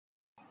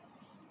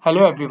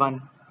Hello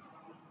everyone.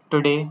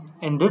 Today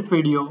in this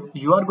video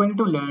you are going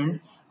to learn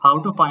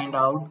how to find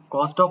out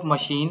cost of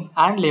machine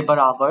and labor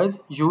hours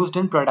used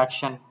in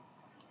production.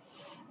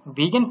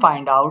 We can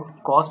find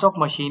out cost of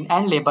machine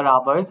and labor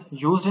hours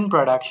used in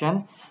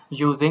production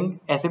using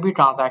SAP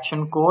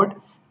transaction code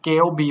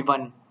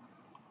KOB1,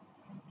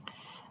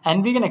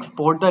 and we can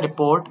export the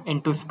report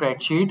into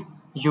spreadsheet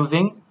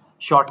using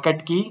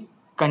shortcut key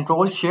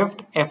Ctrl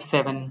Shift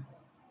F7.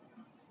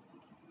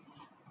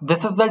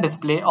 This is the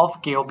display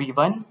of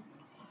KOB1.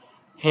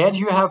 Here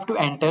you have to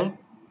enter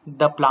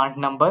the plant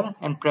number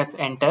and press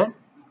enter.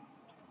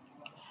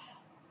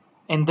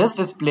 In this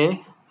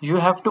display, you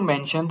have to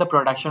mention the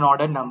production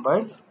order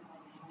numbers.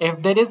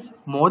 If there is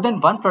more than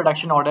one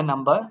production order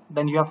number,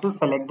 then you have to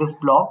select this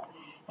block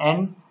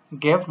and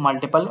give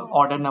multiple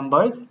order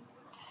numbers,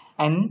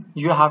 and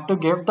you have to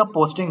give the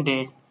posting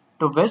date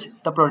to which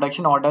the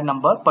production order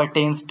number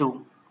pertains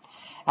to,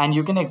 and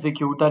you can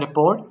execute the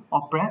report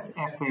or press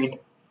F8.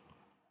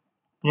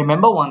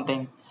 Remember one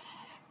thing,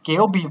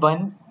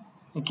 KOB1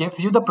 gives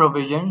you the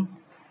provision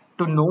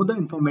to know the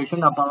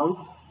information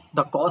about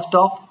the cost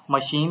of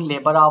machine,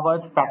 labor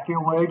hours, factory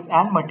overheads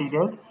and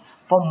materials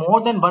for more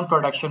than one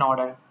production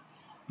order,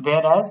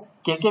 whereas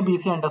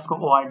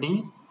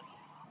KKBC_ORD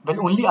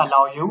will only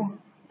allow you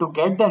to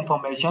get the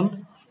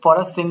information for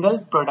a single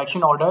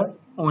production order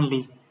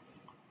only.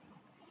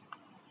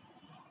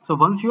 So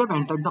once you have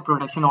entered the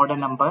production order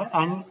number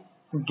and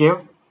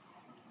give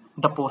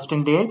the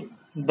posting date,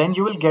 then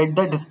you will get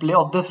the display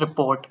of this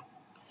report.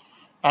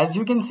 As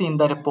you can see in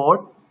the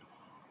report,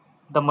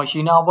 the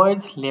machine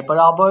hours, labor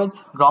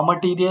hours, raw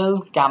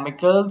material,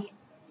 chemicals,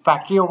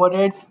 factory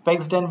overheads,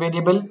 fixed and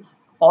variable,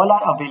 all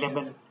are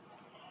available,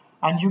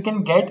 and you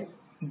can get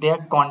their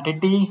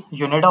quantity,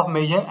 unit of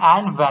measure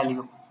and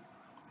value.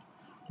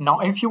 Now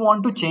if you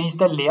want to change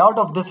the layout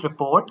of this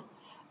report,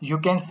 you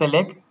can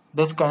select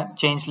this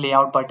change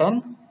layout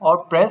button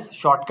or press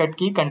shortcut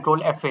key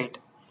Ctrl F8.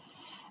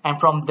 And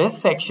from this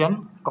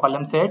section,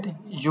 column set,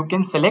 you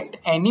can select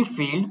any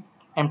field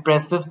and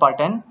press this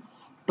button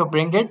to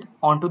bring it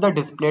onto the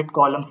displayed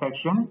column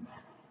section,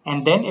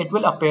 and then it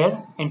will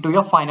appear into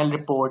your final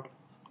report.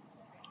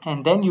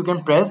 And then you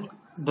can press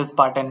this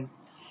button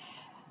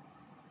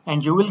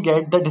and you will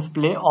get the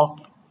display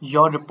of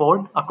your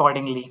report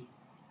accordingly.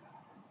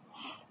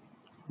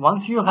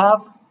 Once you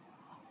have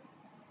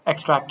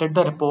extracted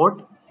the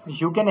report,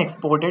 you can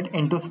export it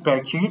into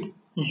spreadsheet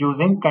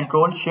using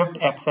Ctrl Shift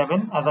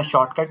F7 as a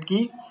shortcut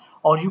key,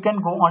 or you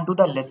can go onto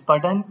the list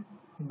button,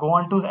 go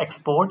on to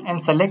export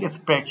and select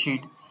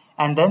spreadsheet,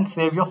 and then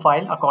save your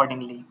file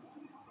accordingly.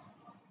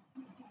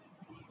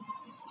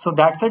 So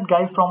that's it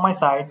guys from my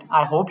side.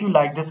 I hope you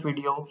like this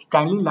video.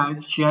 Kindly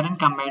like, share and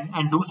comment,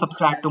 and do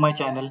subscribe to my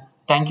channel.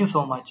 Thank you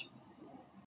so much.